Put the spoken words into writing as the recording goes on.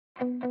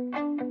Hey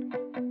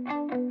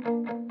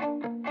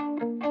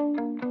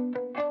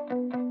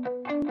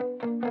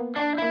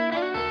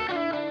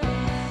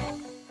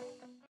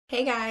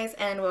guys,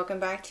 and welcome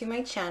back to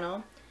my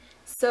channel.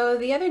 So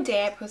the other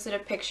day I posted a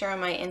picture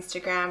on my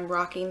Instagram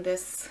rocking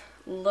this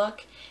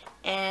look,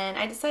 and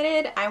I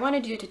decided I want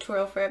to do a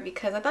tutorial for it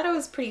because I thought it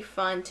was pretty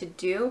fun to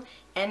do,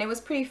 and it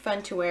was pretty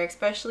fun to wear,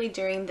 especially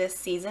during this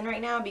season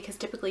right now, because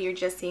typically you're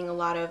just seeing a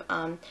lot of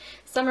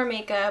summer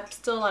makeup,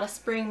 still a lot of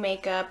spring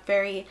makeup,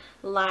 very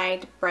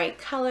light, bright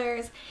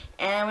colors.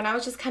 And when I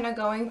was just kind of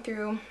going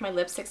through my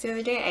lipsticks the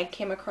other day, I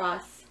came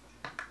across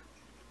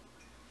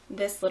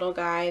this little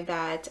guy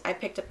that I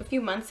picked up a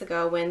few months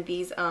ago when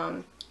these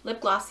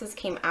lip glosses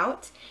came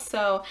out.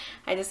 So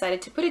I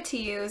decided to put it to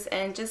use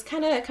and just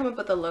kind of come up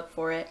with a look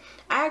for it.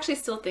 I actually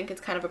still think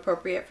it's kind of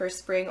appropriate for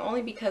spring,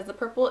 only because the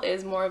purple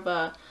is more of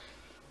a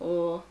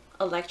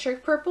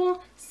electric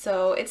purple,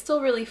 so it's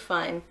still really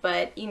fun.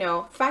 But you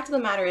know, fact of the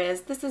matter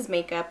is, this is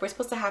makeup. We're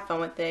supposed to have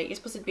fun with it. You're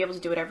supposed to be able to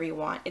do whatever you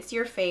want. It's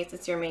your face,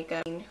 it's your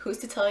makeup. Who's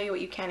to tell you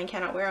what you can and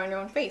cannot wear on your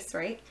own face,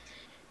 right?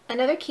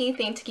 Another key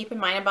thing to keep in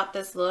mind about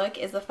this look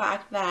is the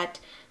fact that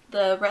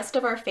the rest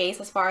of our face,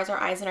 as far as our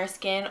eyes and our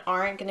skin,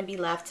 aren't going to be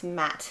left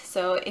matte.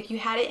 So if you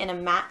had it in a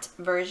matte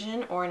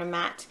version or in a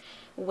matte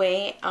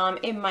way,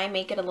 it might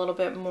make it a little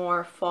bit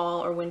more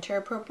fall or winter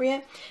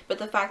appropriate. But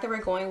the fact that we're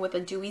going with a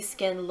dewy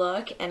skin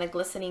look and a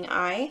glistening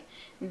eye,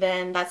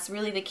 then that's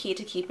really the key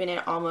to keeping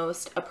it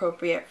almost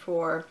appropriate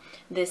for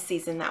this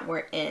season that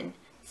we're in.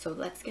 So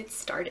let's get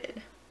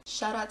started.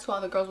 Shout out to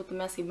all the girls with the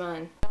messy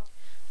bun.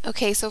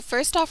 Okay, so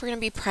first off, we're going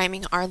to be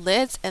priming our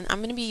lids, and I'm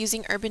going to be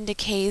using Urban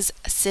Decay's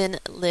Sin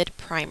Lid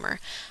Primer.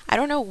 I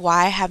don't know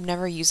why I have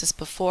never used this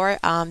before.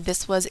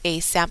 This was a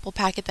sample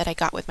packet that I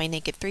got with my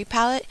Naked 3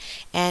 palette,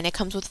 and it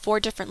comes with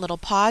 4 different little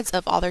pods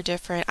of all their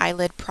different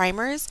eyelid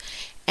primers.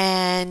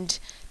 And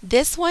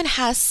this one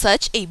has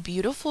such a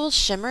beautiful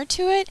shimmer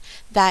to it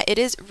that it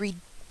is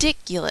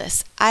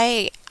ridiculous.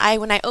 When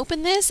I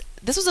opened this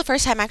was the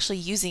first time actually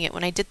using it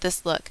when I did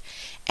this look,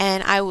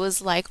 and I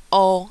was like,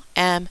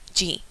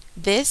 OMG.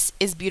 This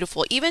is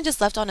beautiful. Even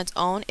just left on its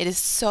own, it is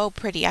so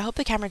pretty. I hope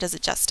the camera does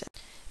it justice.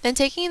 Then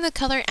taking the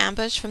color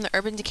Ambush from the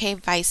Urban Decay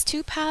Vice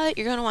 2 palette,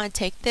 you're going to want to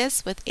take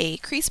this with a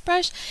crease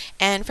brush,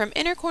 and from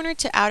inner corner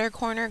to outer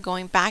corner,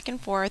 going back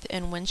and forth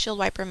in windshield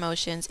wiper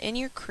motions in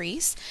your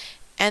crease.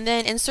 And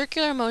then in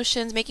circular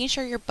motions, making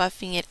sure you're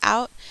buffing it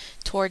out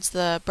towards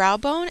the brow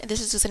bone.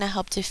 This is just going to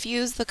help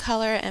diffuse the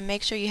color and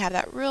make sure you have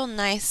that real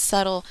nice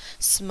subtle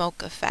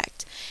smoke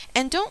effect.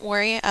 And don't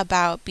worry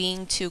about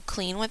being too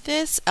clean with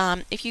this.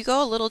 If you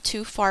go a little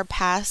too far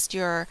past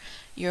your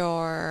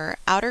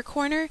outer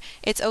corner,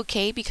 it's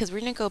okay, because we're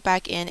going to go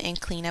back in and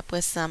clean up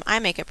with some eye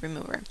makeup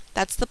remover.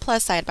 That's the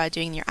plus side about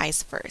doing your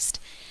eyes first.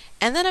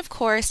 And then of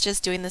course,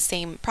 just doing the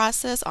same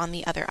process on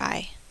the other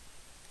eye.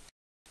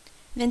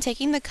 Then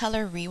taking the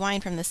color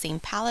Rewind from the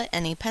same palette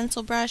and a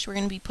pencil brush, we're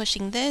going to be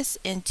pushing this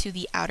into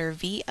the outer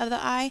V of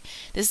the eye.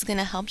 This is going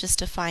to help just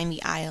define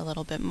the eye a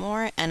little bit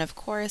more, and of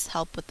course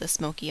help with the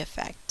smoky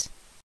effect.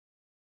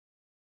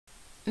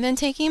 And then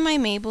taking my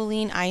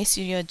Maybelline Eye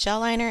Studio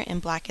Gel Liner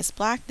in Blackest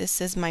Black. This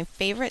is my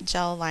favorite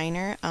gel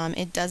liner.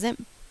 It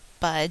doesn't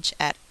budge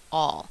at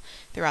all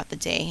throughout the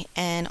day,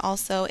 and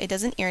also it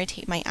doesn't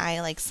irritate my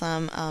eye like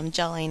some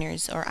gel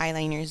liners or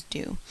eyeliners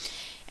do.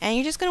 And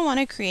you're just going to want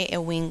to create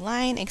a wing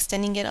line,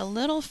 extending it a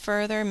little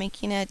further,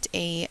 making it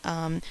a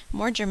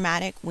more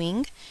dramatic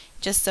wing,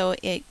 just so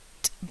it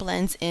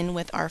blends in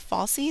with our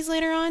falsies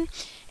later on.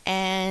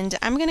 And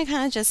I'm going to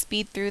kind of just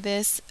speed through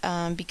this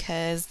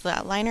because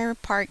the liner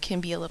part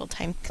can be a little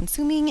time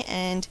consuming.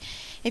 And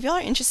if y'all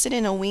are interested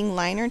in a wing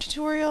liner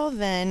tutorial,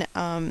 then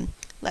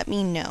let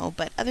me know.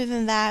 But other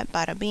than that,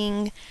 bada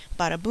bing,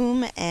 bada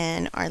boom,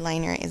 and our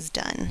liner is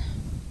done.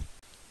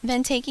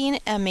 Then taking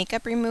a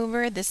makeup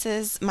remover, this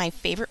is my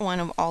favorite one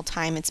of all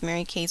time. It's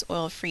Mary Kay's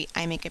Oil-Free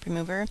Eye Makeup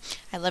Remover.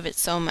 I love it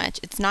so much.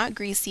 It's not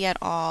greasy at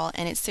all,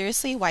 and it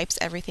seriously wipes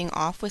everything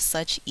off with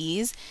such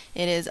ease.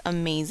 It is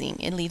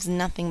amazing. It leaves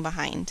nothing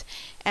behind.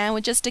 And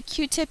with just a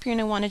Q-tip, you're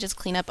going to want to just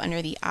clean up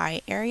under the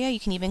eye area. You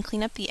can even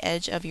clean up the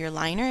edge of your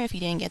liner if you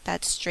didn't get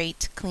that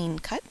straight, clean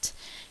cut.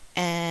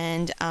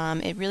 And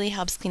it really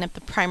helps clean up the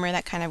primer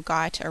that kind of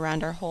got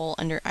around our whole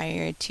under eye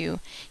area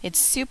too. It's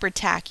super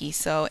tacky,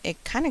 so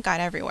it kind of got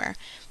everywhere,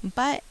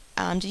 but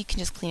you can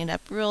just clean it up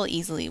real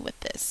easily with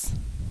this.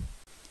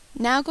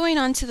 Now going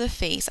on to the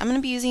face, I'm going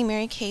to be using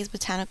Mary Kay's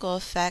Botanical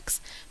Effects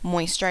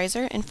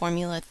Moisturizer in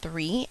Formula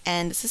 3,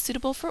 and this is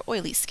suitable for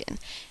oily skin.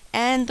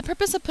 And the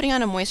purpose of putting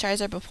on a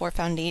moisturizer before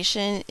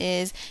foundation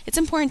is it's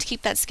important to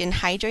keep that skin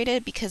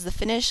hydrated, because the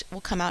finish will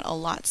come out a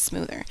lot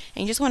smoother,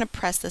 and you just want to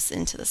press this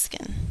into the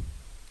skin.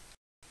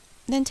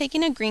 Then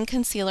taking a green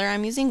concealer,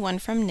 I'm using one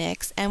from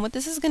NYX, and what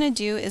this is going to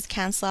do is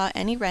cancel out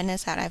any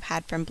redness that I've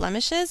had from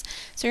blemishes.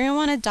 So you're going to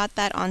want to dot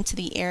that onto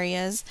the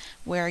areas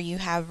where you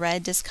have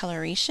red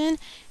discoloration,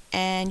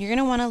 and you're going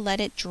to want to let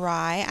it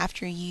dry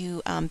after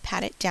you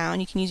pat it down.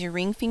 You can use your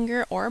ring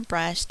finger or a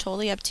brush,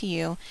 totally up to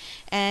you.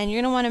 And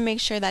you're going to want to make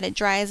sure that it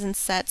dries and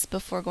sets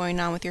before going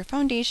on with your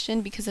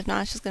foundation, because if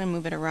not, it's just going to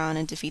move it around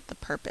and defeat the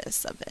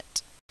purpose of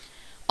it.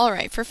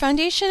 Alright, for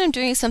foundation, I'm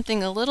doing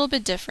something a little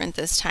bit different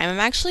this time. I'm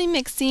actually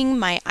mixing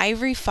my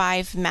Ivory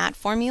 5 matte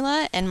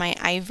formula and my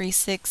Ivory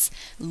 6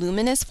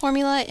 luminous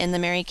formula in the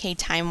Mary Kay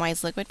Time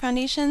Wise liquid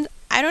foundations.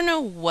 I don't know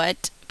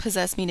what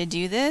possessed me to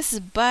do this,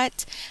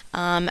 but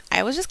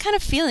I was just kind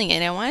of feeling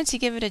it. I wanted to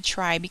give it a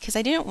try because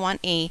I didn't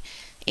want a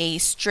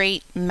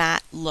straight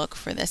matte look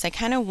for this. I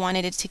kind of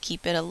wanted it to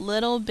keep it a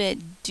little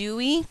bit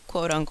dewy,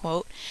 quote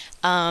unquote.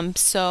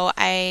 So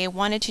I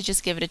wanted to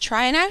just give it a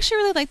try, and I actually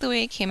really liked the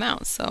way it came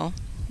out, so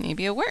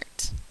maybe it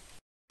worked.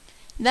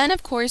 Then,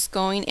 of course,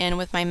 going in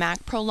with my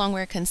MAC Pro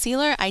Longwear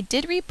Concealer, I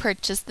did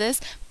repurchase this,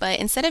 but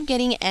instead of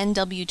getting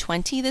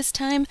NW20 this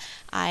time,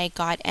 I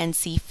got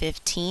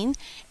NC15.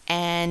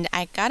 And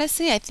I gotta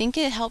say, I think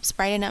it helps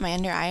brighten up my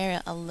under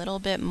eye a little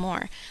bit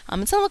more.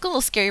 It's gonna look a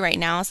little scary right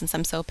now since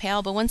I'm so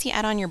pale, but once you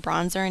add on your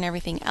bronzer and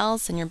everything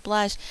else and your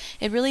blush,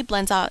 it really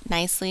blends out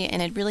nicely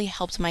and it really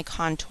helps my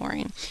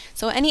contouring.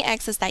 So any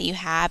excess that you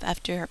have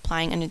after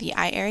applying under the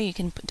eye area, you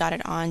can dot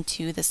it on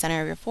to the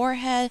center of your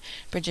forehead,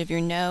 bridge of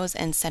your nose,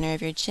 and center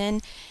of your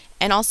chin,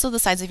 and also the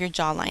sides of your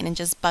jawline, and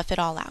just buff it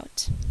all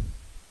out.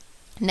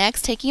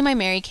 Next, taking my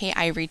Mary Kay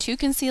Ivory 2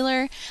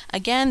 concealer.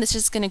 Again, this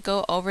is going to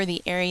go over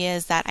the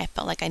areas that I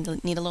felt like I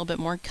need a little bit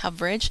more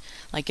coverage,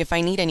 like if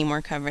I need any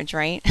more coverage,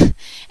 right?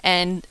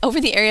 And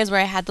over the areas where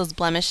I had those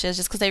blemishes,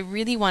 just because I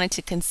really wanted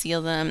to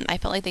conceal them. I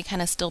felt like they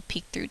kind of still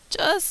peeked through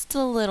just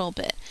a little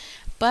bit.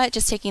 But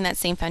just taking that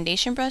same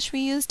foundation brush we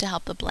used to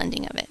help the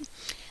blending of it.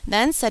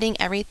 Then setting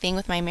everything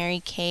with my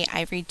Mary Kay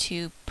Ivory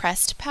 2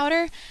 pressed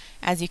powder.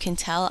 As you can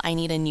tell, I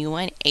need a new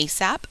one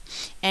ASAP,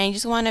 and you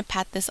just want to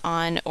pat this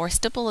on or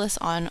stipple this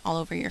on all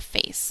over your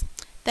face.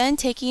 Then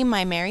taking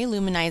my Mary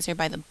Luminizer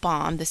by The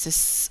Balm, this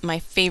is my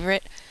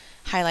favorite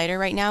highlighter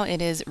right now.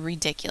 It is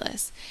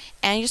ridiculous.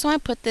 And you just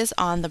want to put this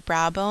on the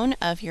brow bone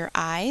of your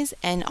eyes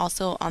and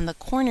also on the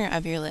corner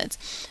of your lids.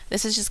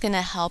 This is just going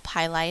to help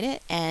highlight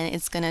it, and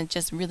it's going to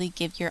just really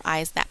give your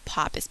eyes that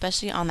pop,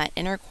 especially on that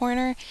inner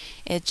corner.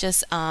 It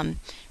just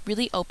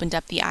really opened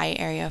up the eye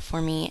area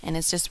for me, and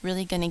it's just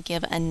really going to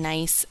give a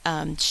nice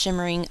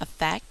shimmering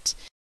effect.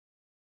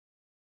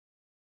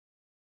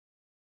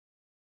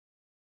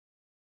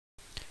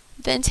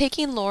 Then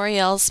taking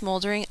L'Oreal's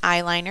Smoldering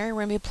Eyeliner,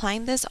 we're going to be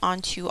applying this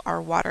onto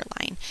our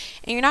waterline.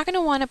 And you're not going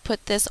to want to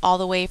put this all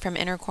the way from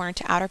inner corner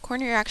to outer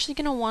corner. You're actually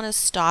going to want to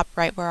stop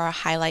right where our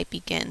highlight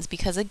begins,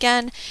 because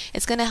again,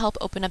 it's going to help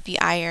open up the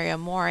eye area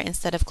more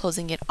instead of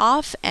closing it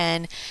off,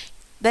 and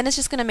then it's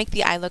just going to make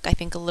the eye look, I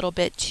think, a little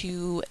bit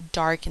too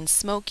dark and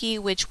smoky,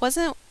 which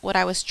wasn't what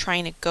I was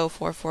trying to go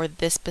for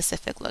this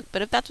specific look.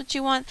 But if that's what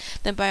you want,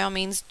 then by all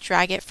means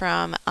drag it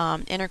from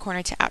inner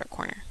corner to outer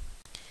corner.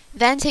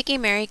 Then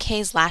taking Mary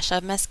Kay's Lash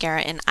Up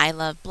Mascara in I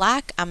Love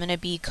Black, I'm going to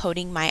be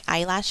coating my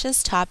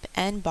eyelashes top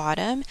and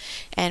bottom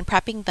and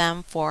prepping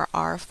them for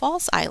our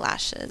false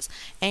eyelashes.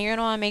 And you're going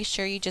to want to make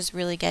sure you just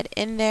really get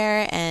in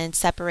there and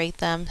separate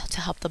them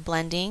to help the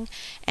blending.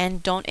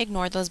 And don't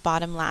ignore those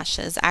bottom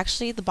lashes.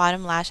 Actually, the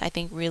bottom lash I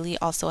think really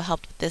also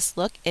helped with this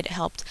look. It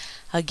helped,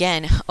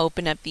 again,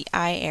 open up the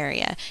eye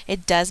area.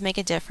 It does make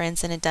a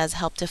difference, and it does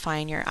help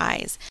define your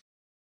eyes.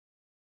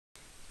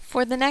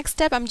 For the next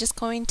step, I'm just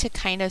going to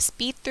kind of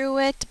speed through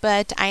it,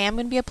 but I am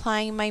going to be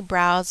applying my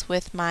brows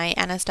with my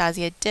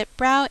Anastasia Dip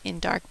Brow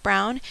in dark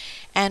brown,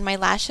 and my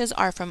lashes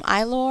are from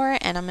Eylure,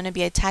 and I'm going to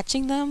be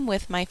attaching them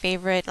with my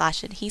favorite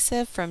lash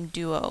adhesive from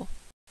Duo.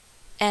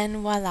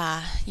 And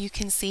voila, you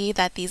can see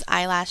that these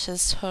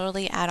eyelashes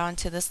totally add on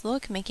to this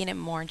look, making it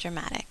more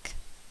dramatic.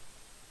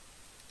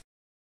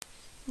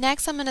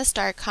 Next, I'm going to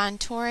start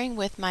contouring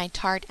with my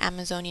Tarte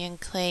Amazonian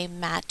Clay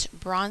Matte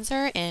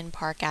Bronzer in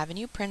Park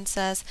Avenue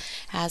Princess.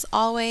 As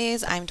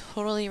always, I'm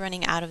totally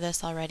running out of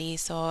this already,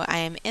 so I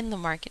am in the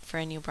market for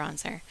a new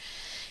bronzer.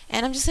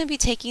 And I'm just going to be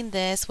taking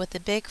this with a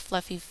big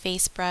fluffy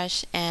face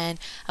brush and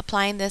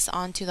applying this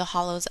onto the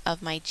hollows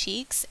of my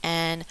cheeks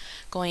and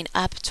going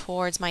up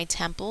towards my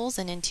temples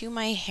and into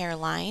my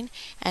hairline,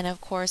 and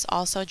of course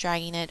also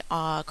dragging it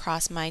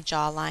across my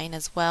jawline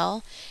as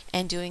well,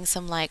 and doing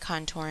some light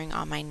contouring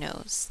on my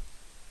nose.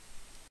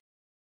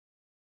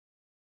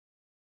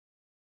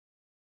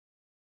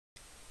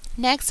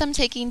 Next, I'm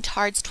taking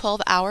Tarte's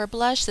 12 Hour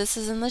Blush. This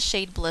is in the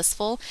shade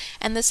Blissful,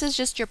 and this is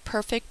just your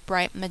perfect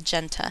bright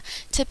magenta.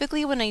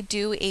 Typically, when I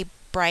do a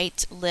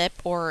bright lip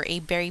or a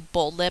very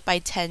bold lip, I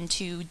tend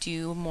to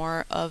do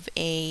more of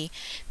a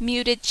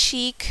muted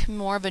cheek,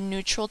 more of a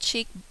neutral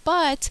cheek,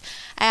 but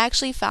I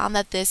actually found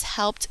that this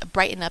helped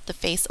brighten up the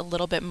face a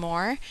little bit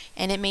more,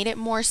 and it made it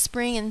more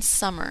spring and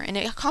summer, and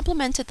it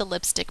complemented the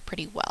lipstick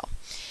pretty well.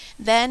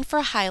 Then for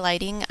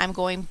highlighting, I'm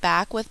going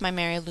back with my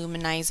Mary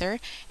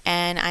Luminizer,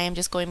 and I am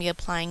just going to be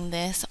applying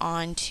this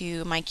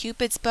onto my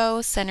Cupid's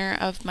bow, center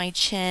of my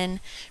chin,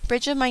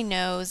 bridge of my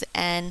nose,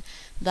 and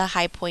the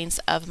high points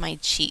of my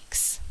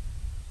cheeks.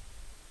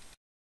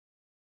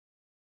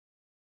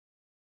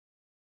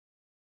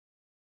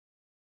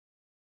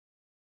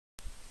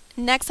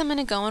 Next, I'm going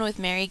to go in with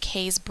Mary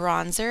Kay's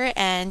bronzer,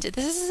 and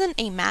this isn't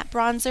a matte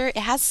bronzer. It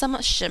has some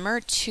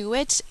shimmer to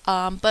it,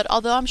 but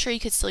although I'm sure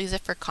you could still use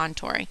it for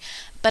contouring.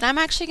 But I'm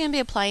actually going to be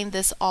applying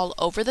this all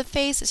over the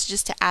face. It's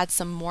just to add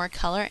some more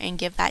color and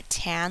give that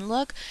tan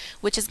look,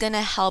 which is going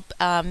to help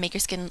make your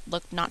skin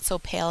look not so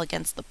pale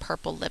against the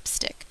purple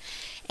lipstick.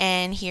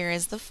 And here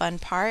is the fun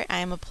part.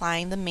 I'm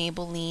applying the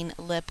Maybelline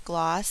lip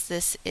gloss.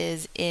 This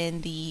is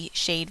in the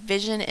shade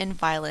Vision in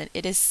Violet.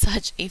 It is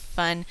such a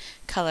fun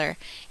color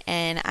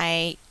and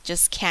I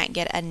just can't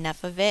get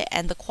enough of it,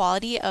 and the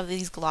quality of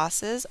these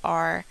glosses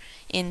are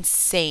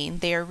insane.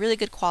 They are really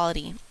good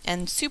quality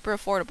and super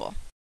affordable.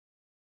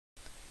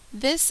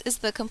 This is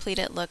the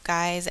completed look,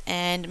 guys,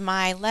 and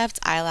my left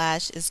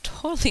eyelash is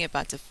totally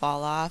about to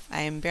fall off.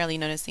 I am barely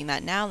noticing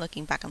that now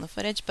looking back on the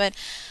footage, but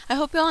I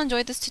hope you all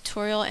enjoyed this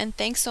tutorial and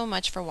thanks so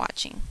much for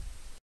watching.